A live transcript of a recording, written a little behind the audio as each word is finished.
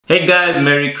Hey guys,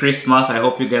 Merry Christmas. I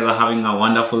hope you guys are having a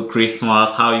wonderful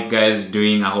Christmas. How are you guys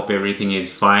doing? I hope everything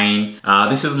is fine.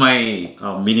 This is my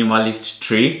minimalist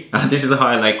tree. This is how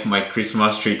I like my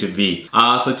Christmas tree to be.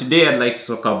 So today I'd like to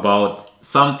talk about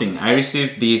something. I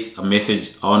received this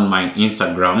message on my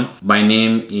Instagram. My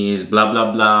name is blah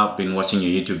blah blah. Been watching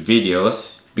your YouTube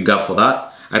videos. Big up for that.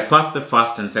 I passed the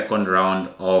first and second round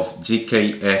of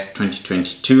GKS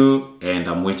 2022 and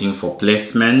I'm waiting for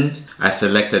placement. I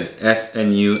selected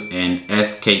SNU and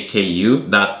SKKU.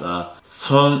 That's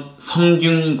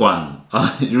Songyungwan.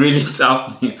 Really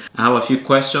tough. I have a few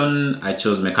questions. I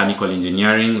chose mechanical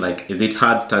engineering. Like, is it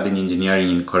hard studying engineering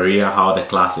in Korea? How are the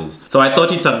classes? So I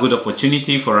thought it's a good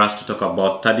opportunity for us to talk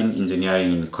about studying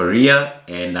engineering in Korea.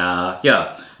 And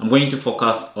yeah, I'm going to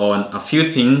focus on a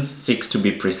few things, 6 to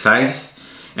be precise.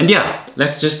 And yeah,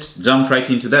 let's just jump right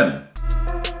into them.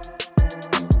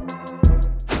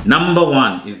 Number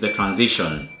one is the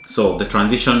transition. So the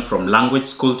transition from language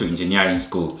school to engineering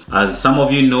school. As some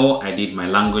of you know, I did my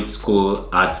language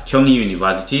school at Kyunghee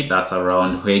University, that's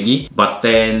around Hwegi. But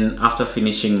then after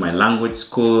finishing my language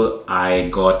school, I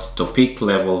got TOPIK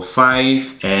level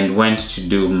 5 and went to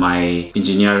do my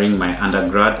engineering, my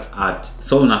undergrad at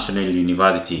Seoul National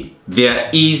University. There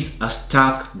is a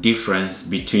stark difference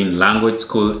between language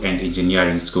school and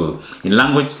engineering school. In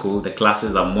language school, the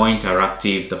classes are more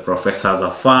interactive, the professors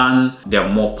are fun, they're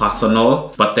more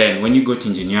personal. But then when you go to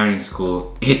engineering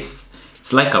school, it's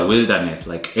like a wilderness,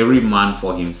 like every man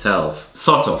for himself,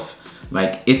 sort of.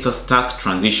 Like, it's a stark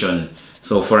transition.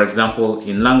 So for example,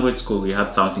 in language school, we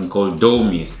had something called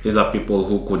domis. These are people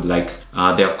who could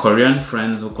they're Korean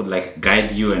friends who could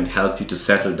guide you and help you to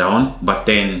settle down. But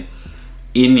then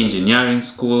in engineering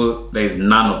school, there's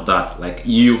none of that. Like,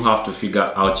 you have to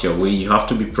figure out your way. You have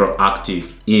to be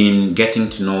proactive in getting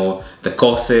to know the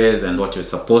courses and what you're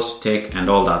supposed to take and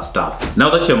all that stuff.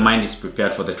 Now that your mind is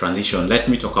prepared for the transition, let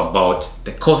me talk about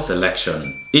the course selection.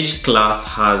 Each class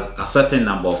has a certain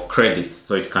number of credits.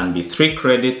 So it can be 3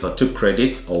 credits or 2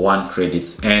 credits or 1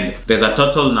 credit. And there's a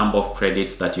total number of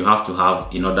credits that you have to have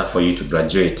in order for you to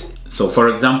graduate. So for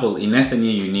example, in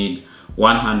SNE, you need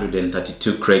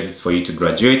 132 credits for you to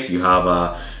graduate. You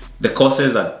have the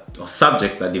courses or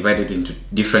subjects are divided into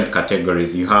different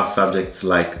categories. You have subjects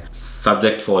like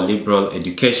subject for liberal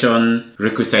education,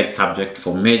 requisite subject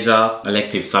for major,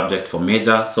 elective subject for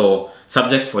major. So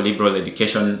subject for liberal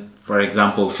education, for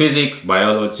example, physics,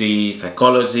 biology,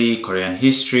 psychology, Korean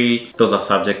history, those are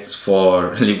subjects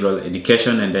for liberal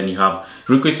education. And then you have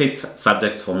requisite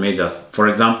subjects for majors. For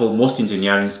example, most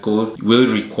engineering schools will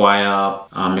require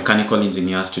mechanical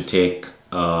engineering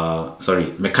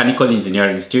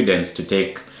students to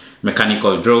take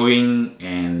mechanical drawing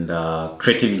and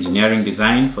creative engineering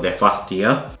design for their first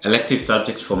year. Elective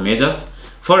subjects for majors.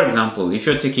 For example, if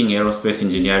you're taking aerospace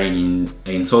engineering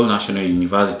in Seoul National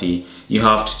University, you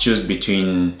have to choose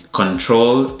between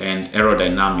control and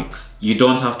aerodynamics. You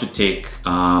don't have to take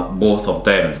both of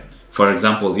them. For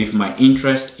example, if my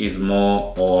interest is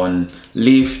more on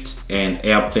lift and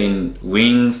airplane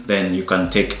wings, then you can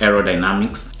take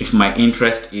aerodynamics. If my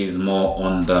interest is more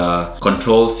on the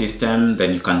control system,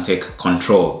 then you can take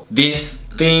control. This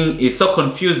thing is so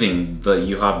confusing that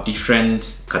you have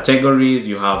different categories,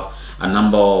 you have a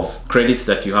number of credits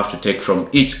that you have to take from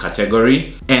each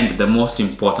category. And the most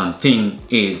important thing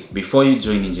is, before you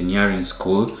join engineering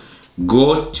school,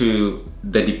 go to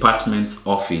the department's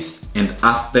office and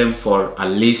ask them for a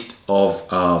list of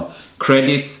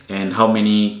credits and how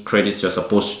many credits you're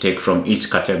supposed to take from each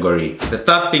category. The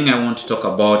third thing I want to talk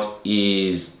about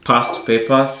is past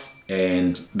papers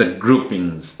and the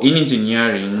groupings. In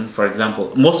engineering, for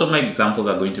example, most of my examples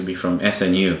are going to be from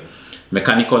SNU.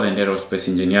 Mechanical and aerospace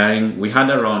engineering, we had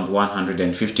around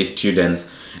 150 students,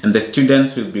 and the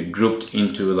students will be grouped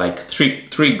into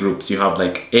three groups. You have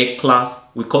A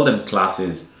class, we call them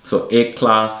classes. So A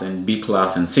class and B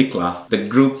class and C class. The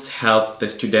groups help the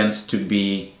students to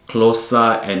be closer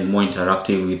and more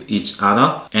interactive with each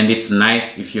other. And it's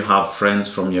nice if you have friends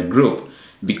from your group,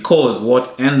 because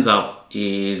what ends up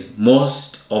is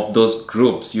most of those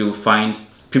groups you'll find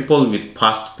people with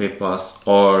past papers,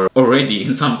 or already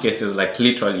in some cases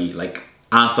literally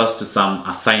answers to some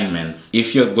assignments.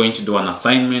 If you're going to do an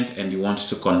assignment and you want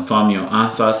to confirm your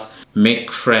answers,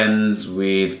 make friends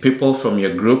with people from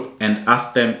your group and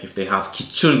ask them if they have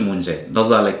kichul munje.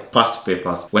 Those are past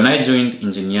papers. When I joined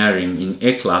engineering in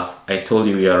A class, I told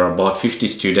you we are about 50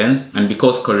 students, and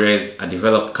because Korea is a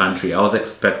developed country, I was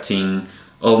expecting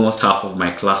almost half of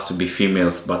my class to be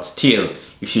females. But still,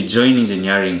 if you join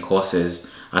engineering courses,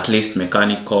 at least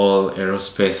mechanical,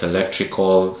 aerospace,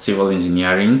 electrical, civil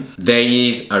engineering, there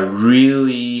is a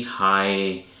really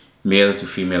high male to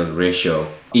female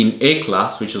ratio. In A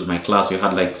class, which was my class, we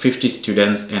had like 50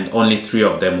 students and only 3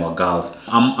 of them were girls.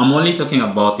 I'm only talking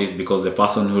about this because the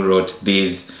person who wrote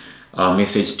this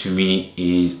message to me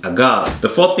is a girl. The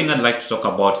fourth thing I'd like to talk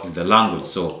about is the language.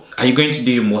 So are you going to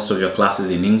do most of your classes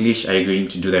in English? Are you going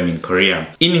to do them in Korean?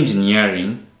 In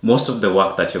engineering, most of the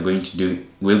work that you're going to do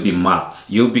will be maths.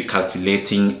 You'll be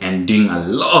calculating and doing a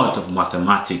lot of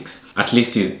mathematics, at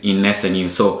least in SNU.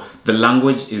 So the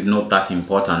language is not that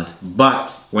important.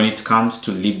 But when it comes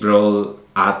to liberal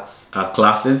arts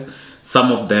classes,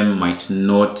 some of them might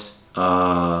not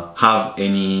have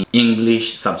any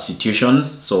English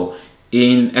substitutions. So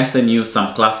in SNU,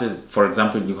 some classes, for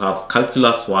example, you have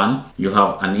Calculus 1, you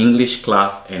have an English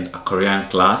class and a Korean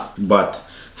class, but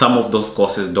some of those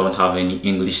courses don't have any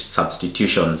English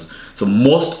substitutions. So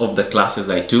most of the classes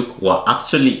I took were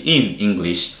actually in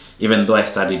English, even though I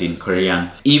studied in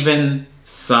Korean. Even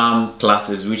some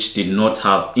classes which did not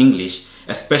have English,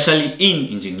 especially in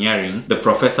engineering, the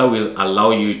professor will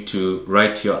allow you to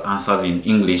write your answers in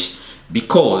English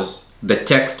because the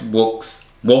textbooks,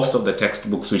 most of the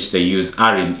textbooks which they use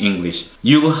are in English.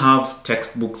 You will have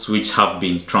textbooks which have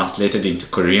been translated into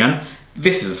Korean.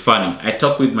 This is funny. I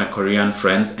talk with my Korean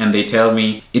friends and they tell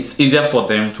me it's easier for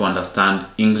them to understand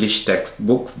English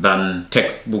textbooks than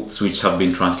textbooks which have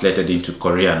been translated into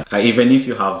Korean. Even if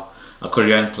you have a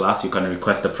Korean class, you can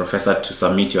request the professor to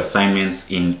submit your assignments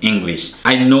in English.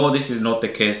 I know this is not the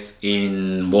case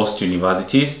in most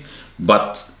universities,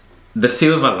 but the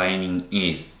silver lining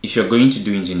is if you're going to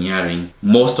do engineering,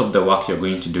 most of the work you're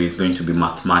going to do is going to be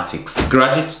mathematics.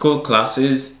 Graduate school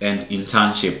classes and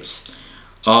internships.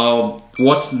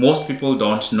 What most people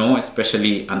don't know,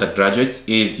 especially undergraduates,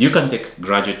 is you can take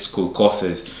graduate school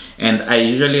courses, and I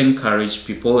usually encourage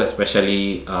people,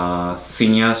 especially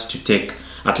seniors, to take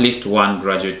at least one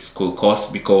graduate school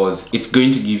course because it's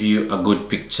going to give you a good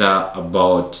picture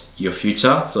about your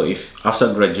future. So if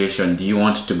after graduation, do you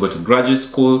want to go to graduate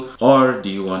school or do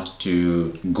you want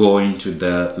to go into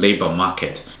the labor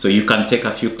market? So you can take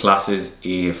a few classes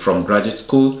from graduate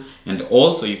school, and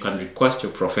also you can request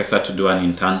your professor to do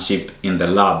an internship in the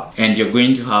lab, and you're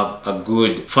going to have a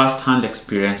good first-hand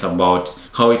experience about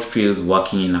how it feels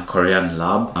working in a Korean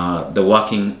lab, the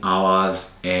working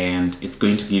hours, and it's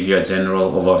going to give you a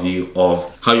general overview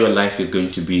of how your life is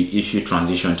going to be if you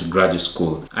transition to graduate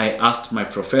school. I asked my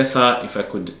professor if I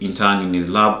could intern in his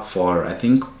lab for, I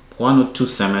think, 1 or 2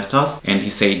 semesters, and he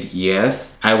said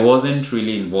yes. I wasn't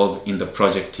really involved in the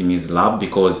project in his lab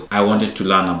because I wanted to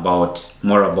learn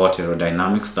more about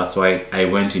aerodynamics. That's why I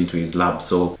went into his lab.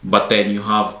 So, but then you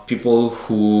have people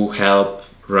who help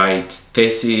write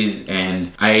theses,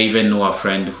 and I even know a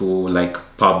friend who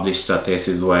published a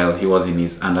thesis while he was in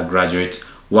his undergraduate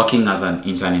working as an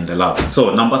intern in the lab.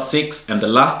 So number 6, and the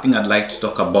last thing I'd like to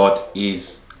talk about,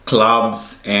 is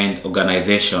clubs and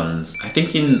organizations. I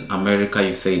think in America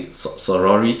you say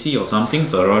sorority or something.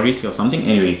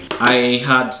 Anyway, I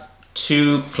had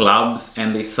 2 clubs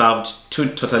and they served 2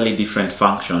 totally different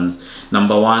functions.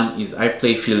 Number 1 is I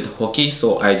play field hockey,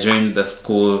 so I joined the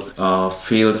school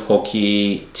field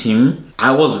hockey team.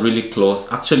 I was really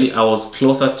close. Actually, I was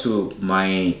closer to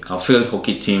my field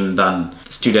hockey team than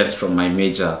students from my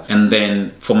major. And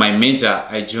then for my major,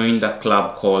 I joined a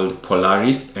club called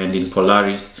Polaris, and in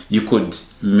Polaris you could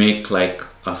make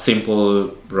a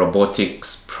simple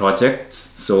robotics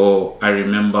projects. So I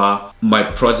remember my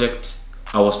project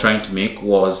I was trying to make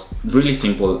was really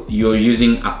simple. You're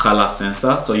using a color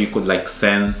sensor, so you could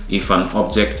sense if an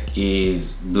object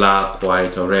is black,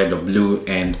 white, or red, or blue,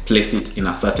 and place it in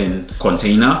a certain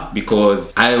container,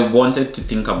 because I wanted to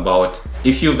think about,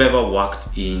 if you've ever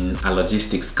worked in a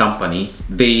logistics company,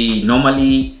 they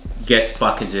normally get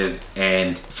packages,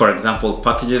 and for example,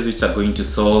 packages which are going to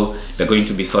Seoul, they're going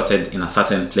to be sorted in a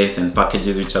certain place, and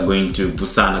packages which are going to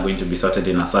Busan are going to be sorted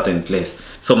in a certain place.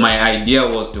 So my idea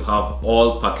was to have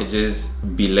all packages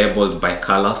be labeled by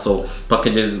color. So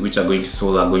packages which are going to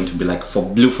Seoul are going to be for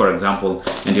blue, for example,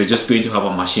 and you're just going to have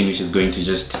a machine which is going to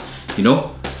just,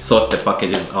 sort the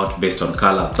packages out based on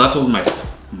color. That was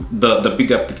the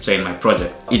bigger picture in my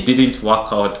project. It didn't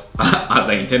work out as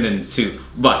I intended to,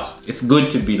 but it's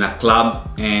good to be in a club,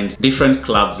 and different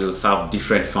clubs will serve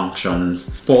different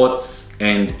functions. Sports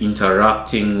and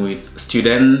interacting with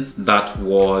students, that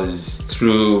was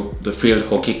through the field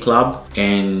hockey club,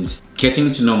 and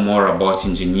getting to know more about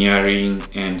engineering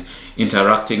and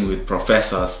interacting with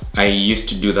professors. I used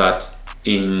to do that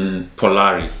in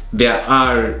Polaris. There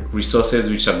are resources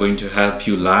which are going to help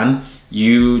you learn.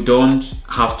 You don't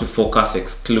have to focus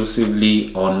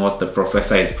exclusively on what the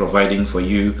professor is providing for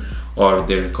you or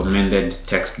the recommended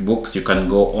textbooks. You can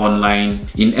go online.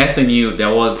 In SNU,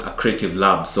 there was a creative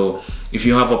lab, so If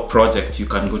you have a project, you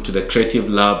can go to the creative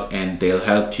lab and they'll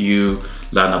help you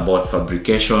learn about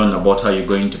fabrication, about how you're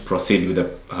going to proceed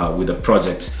with the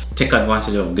project. Take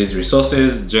advantage of these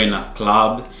resources, join a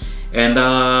club, and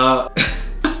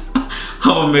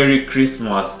have a Merry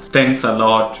Christmas. Thanks a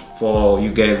lot for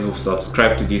you guys who've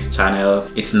subscribed to this channel.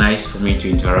 It's nice for me to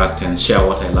interact and share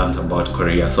what I learned about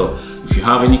Korea. So if you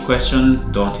have any questions,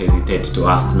 don't hesitate to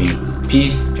ask me.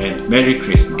 Peace and Merry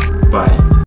Christmas. Bye.